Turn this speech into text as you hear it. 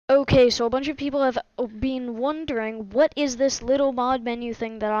Okay, so a bunch of people have been wondering what is this little mod menu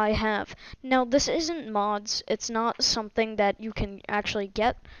thing that I have. Now, this isn't mods. It's not something that you can actually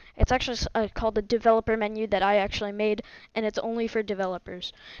get. It's actually called the developer menu that I actually made, and it's only for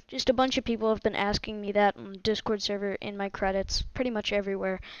developers. Just a bunch of people have been asking me that on the Discord server, in my credits, pretty much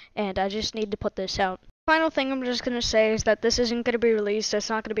everywhere, and I just need to put this out. Final thing I'm just going to say is that this isn't going to be released. It's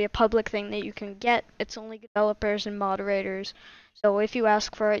not going to be a public thing that you can get. It's only developers and moderators. So if you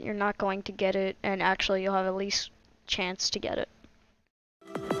ask for it, you're not going to get it, and actually you'll have at least chance to get it.